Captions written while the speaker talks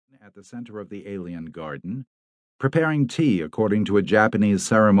at the center of the alien garden, preparing tea according to a Japanese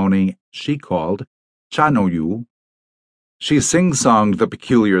ceremony she called chanoyu. She sing-songed the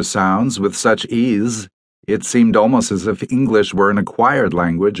peculiar sounds with such ease, it seemed almost as if English were an acquired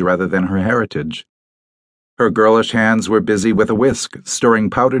language rather than her heritage. Her girlish hands were busy with a whisk,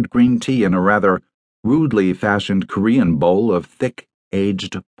 stirring powdered green tea in a rather rudely fashioned Korean bowl of thick,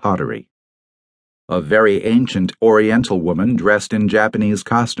 aged pottery. A very ancient Oriental woman dressed in Japanese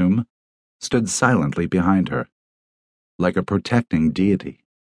costume stood silently behind her, like a protecting deity.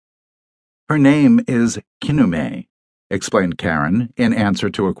 "Her name is Kinume," explained Karen, in answer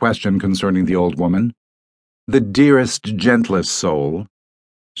to a question concerning the old woman. "The dearest, gentlest soul.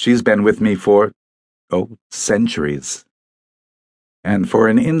 She's been with me for, centuries." And for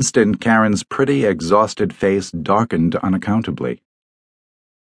an instant Karen's pretty, exhausted face darkened unaccountably.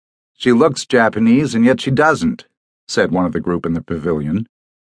 "She looks Japanese, and yet she doesn't," said one of the group in the pavilion.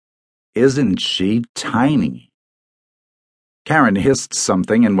 "Isn't she tiny?" Karen hissed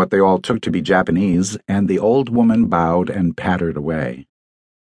something in what they all took to be Japanese, and the old woman bowed and pattered away.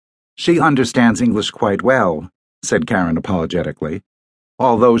 "She understands English quite well," said Karen apologetically,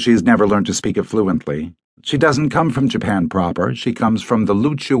 "although she's never learned to speak it fluently. She doesn't come from Japan proper, she comes from the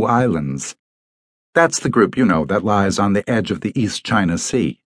Luchu Islands. That's the group, that lies on the edge of the East China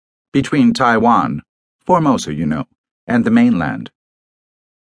Sea, between Taiwan, Formosa, and the mainland.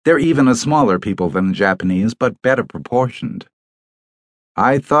 They're even a smaller people than the Japanese, but better proportioned.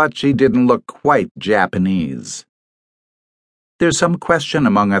 I thought she didn't look quite Japanese. There's some question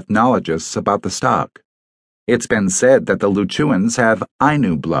among ethnologists about the stock. It's been said that the Luchuans have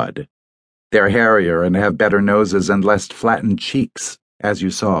Ainu blood. They're hairier and have better noses and less flattened cheeks, as you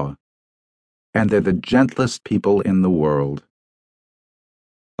saw. And they're the gentlest people in the world."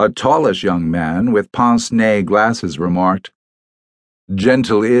 A tallish young man with pince-nez glasses remarked,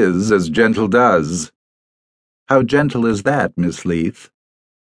 "Gentle is as gentle does." "How gentle is that, Miss Leith?"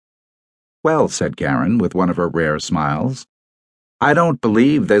 "Well," said Karen, with one of her rare smiles, "I don't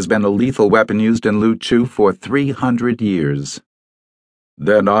believe there's been a lethal weapon used in Luchu for 300 years.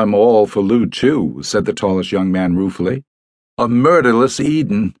 "Then I'm all for Luchu," said the tallish young man ruefully. "A murderless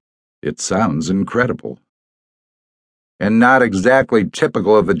Eden. It sounds incredible." "And not exactly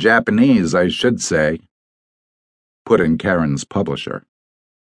typical of the Japanese, I should say," put in Karen's publisher.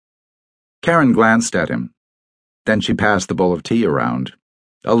 Karen glanced at him. Then she passed the bowl of tea around.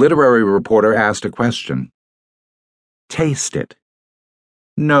 A literary reporter asked a question. "Taste it."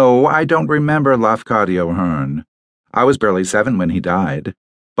 "No, I don't remember Lafcadio Hearn. I was barely 7 when he died,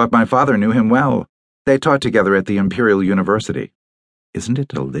 but my father knew him well. They taught together at the Imperial University. Isn't it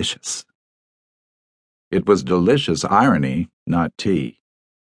delicious?" It was delicious irony, not tea.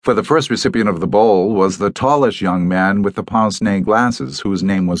 For the first recipient of the bowl was the tallish young man with the pince-nez glasses, whose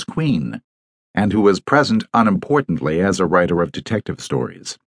name was Queen, and who was present unimportantly as a writer of detective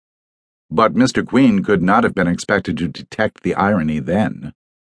stories. But Mr. Queen could not have been expected to detect the irony then.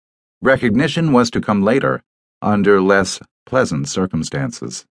 Recognition was to come later, under less pleasant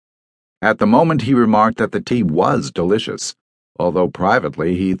circumstances. At the moment he remarked that the tea was delicious, although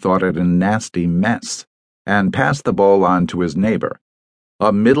privately he thought it a nasty mess, and passed the bowl on to his neighbor,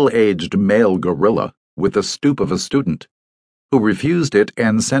 a middle-aged male gorilla with the stoop of a student, who refused it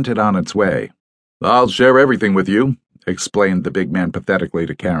and sent it on its way. "I'll share everything with you," explained the big man pathetically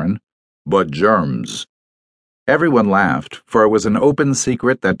to Karen, "but germs." Everyone laughed, for it was an open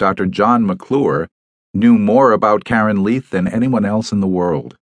secret that Dr. John McClure knew more about Karen Leith than anyone else in the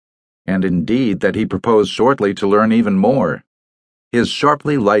world, and indeed that he proposed shortly to learn even more. His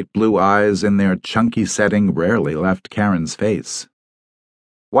sharply light blue eyes in their chunky setting rarely left Karen's face.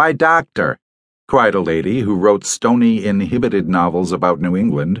 "Why, doctor," cried a lady who wrote stony, inhibited novels about New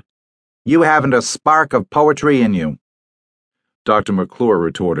England, "you haven't a spark of poetry in you." Dr. McClure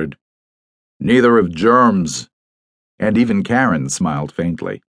retorted, "Neither have germs," and even Karen smiled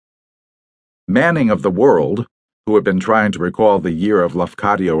faintly. Manning of the World, who had been trying to recall the year of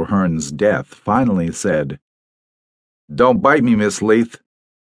Lafcadio Hearn's death, finally said, "Don't bite me, Miss Leith,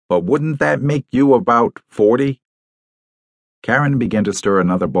 but wouldn't that make you about 40? Karen began to stir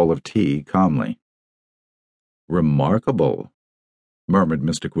another bowl of tea calmly. "Remarkable," murmured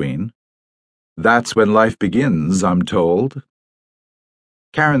Mr. Queen. "That's when life begins, I'm told."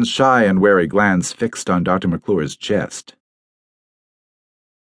 Karen's shy and wary glance fixed on Dr. McClure's chest.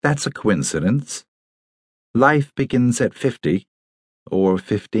 "That's a coincidence. Life begins at 50, or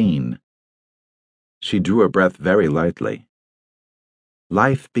 15. She drew a breath very lightly.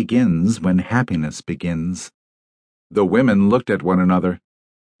 "Life begins when happiness begins." The women looked at one another,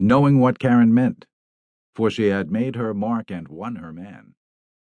 knowing what Karen meant, for she had made her mark and won her man.